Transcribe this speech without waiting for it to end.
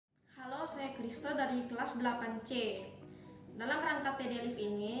Kristo dari kelas 8C. Dalam rangka LIF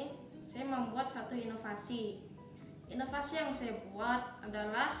ini, saya membuat satu inovasi. Inovasi yang saya buat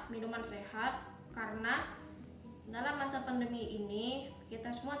adalah minuman sehat, karena dalam masa pandemi ini kita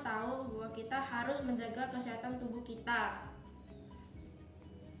semua tahu bahwa kita harus menjaga kesehatan tubuh kita.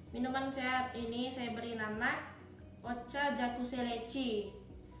 Minuman sehat ini saya beri nama Ocha Jakuselechi.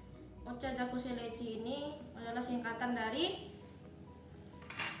 Ocha Jakuselechi ini adalah singkatan dari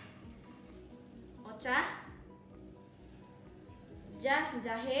Ocha,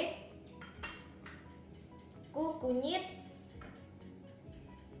 jahe, kunyit,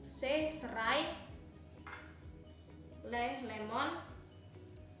 serai, lemon,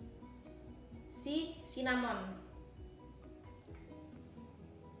 cinnamon.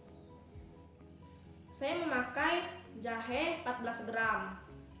 Saya memakai jahe 14 gram,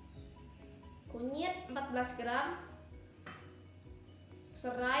 kunyit 14 gram,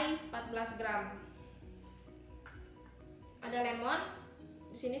 serai 14 gram. Ada lemon.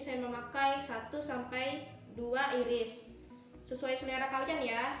 Di sini saya memakai 1 sampai 2 iris. Sesuai selera kalian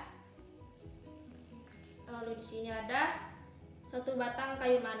ya. Lalu di sini ada 1 batang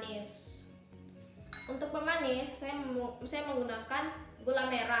kayu manis. Untuk pemanis saya menggunakan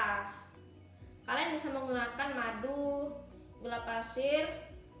gula merah. Kalian bisa menggunakan madu, gula pasir,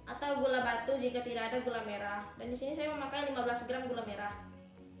 atau gula batu jika tidak ada gula merah. Dan di sini saya memakai 15 gram gula merah.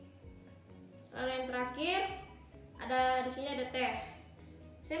 Lalu yang terakhir di sini ada teh.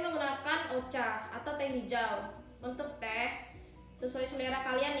 Saya menggunakan ocha atau teh hijau. Untuk teh sesuai selera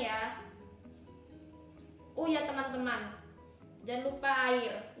kalian ya. Oh ya teman-teman, jangan lupa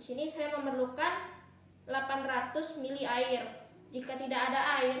air. Di sini saya memerlukan 800 ml air. Jika tidak ada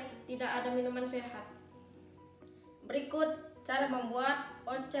air, tidak ada minuman sehat. Berikut cara membuat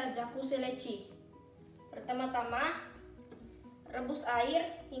Ocha Jakuselechi. Pertama-tama, rebus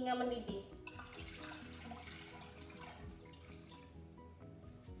air hingga mendidih.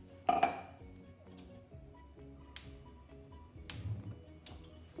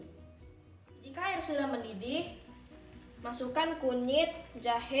 Jika air sudah mendidih, masukkan kunyit,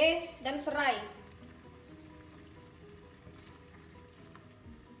 jahe, dan serai.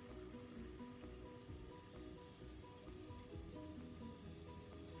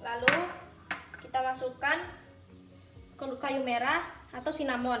 Lalu kita masukkan kayu merah atau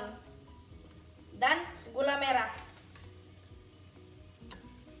cinnamon dan gula merah.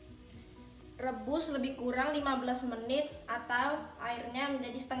 Rebus lebih kurang 15 menit atau airnya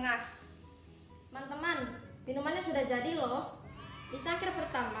menjadi setengah. Teman-teman, minumannya sudah jadi loh. Di cangkir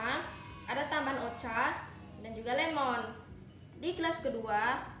pertama ada tambahan ocha dan juga lemon. Di gelas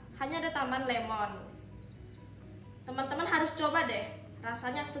kedua hanya ada tambahan lemon. Teman-teman harus coba deh,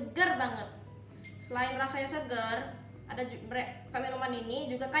 rasanya segar banget. Selain rasanya segar, minuman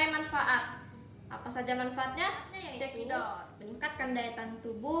ini juga kaya manfaat. Apa saja manfaatnya? Cekidot, meningkatkan daya tahan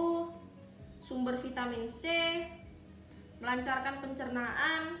tubuh, sumber vitamin C, melancarkan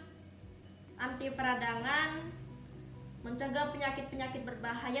pencernaan, anti peradangan, mencegah penyakit-penyakit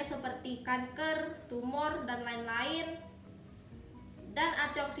berbahaya seperti kanker, tumor, dan lain-lain. Dan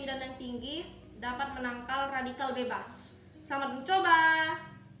antioksidan yang tinggi dapat menangkal radikal bebas. Selamat mencoba!